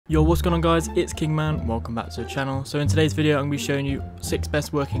Yo, what's going on guys, it's Kingman, welcome back to the channel. So in today's video I'm going to be showing you 6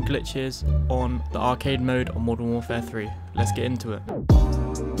 best working glitches on the arcade mode on Modern Warfare 3. Let's get into it.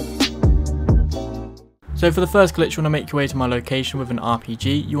 So for the first glitch, you want to make your way to my location with an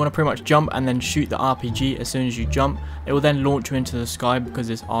RPG. You want to pretty much jump and then shoot the RPG as soon as you jump. It will then launch you into the sky because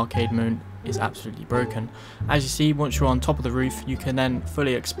this arcade mode is absolutely broken. As you see, once you're on top of the roof, you can then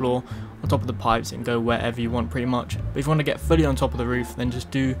fully explore on top of the pipes and go wherever you want pretty much. But if you want to get fully on top of the roof, then just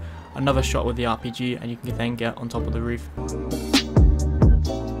do another shot with the RPG and you can then get on top of the roof.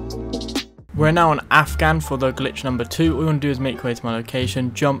 We're now on Afghan for the glitch number 2. All you want to do is make your way to my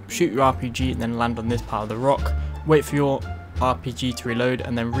location, jump, shoot your RPG and then land on this part of the rock. Wait for your RPG to reload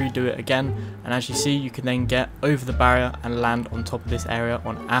and then redo it again, and as you see you can then get over the barrier and land on top of this area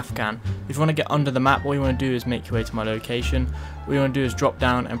on Afghan. If you want to get under the map, all you want to do is make your way to my location. All you want to do is drop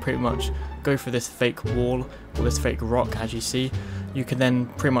down and pretty much go for this fake wall or this fake rock. As you see, you can then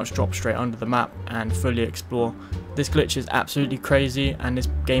pretty much drop straight under the map and fully explore. This glitch is absolutely crazy and this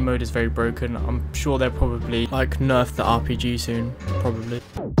game mode is very broken. I'm sure they'll probably like nerf the RPG soon, probably.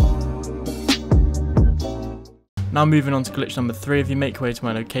 Now moving on to glitch number 3, if you make your way to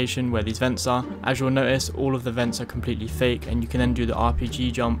my location where these vents are, as you'll notice all of the vents are completely fake and you can then do the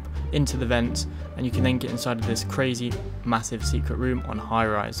RPG jump into the vents and you can then get inside of this crazy massive secret room on high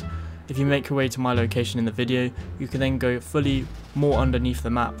rise. If you make your way to my location in the video, you can then go fully more underneath the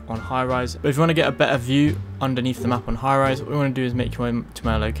map on high rise. But if you want to get a better view underneath the map on high rise, all you want to do is make your way to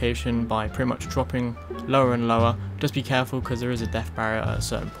my location by pretty much dropping lower and lower. Just be careful because there is a death barrier at a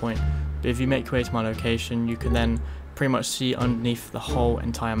certain point. But if you make your way to my location, you can then pretty much see underneath the whole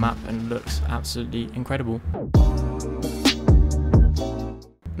entire map and it looks absolutely incredible.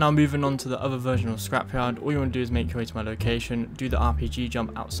 Now moving on to the other version of Scrapyard, all you want to do is make your way to my location, do the RPG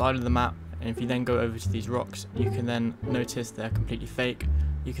jump outside of the map, and if you then go over to these rocks, you can then notice they're completely fake.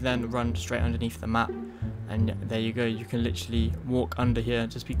 You can then run straight underneath the map, and there you go, you can literally walk under here.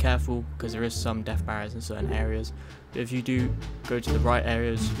 Just be careful because there is some death barriers in certain areas, but if you do go to the right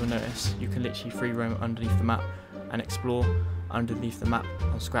areas, you'll notice you can literally free roam underneath the map and explore underneath the map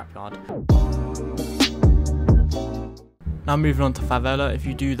on Scrapyard. Now moving on to Favela, if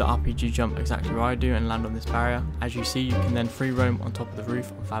you do the RPG jump exactly where I do and land on this barrier, as you see you can then free roam on top of the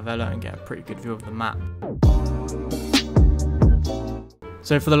roof on Favela and get a pretty good view of the map.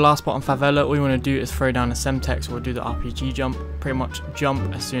 So for the last spot on Favela, all you want to do is throw down a Semtex or do the RPG jump, pretty much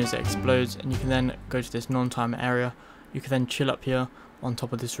jump as soon as it explodes, and you can then go to this non-timer area. You can then chill up here on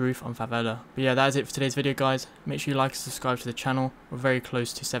top of this roof on Favela. But yeah, that is it for today's video guys. Make sure you like and subscribe to the channel. We're very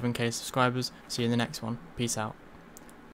close to 7k subscribers. See you in the next one. Peace out.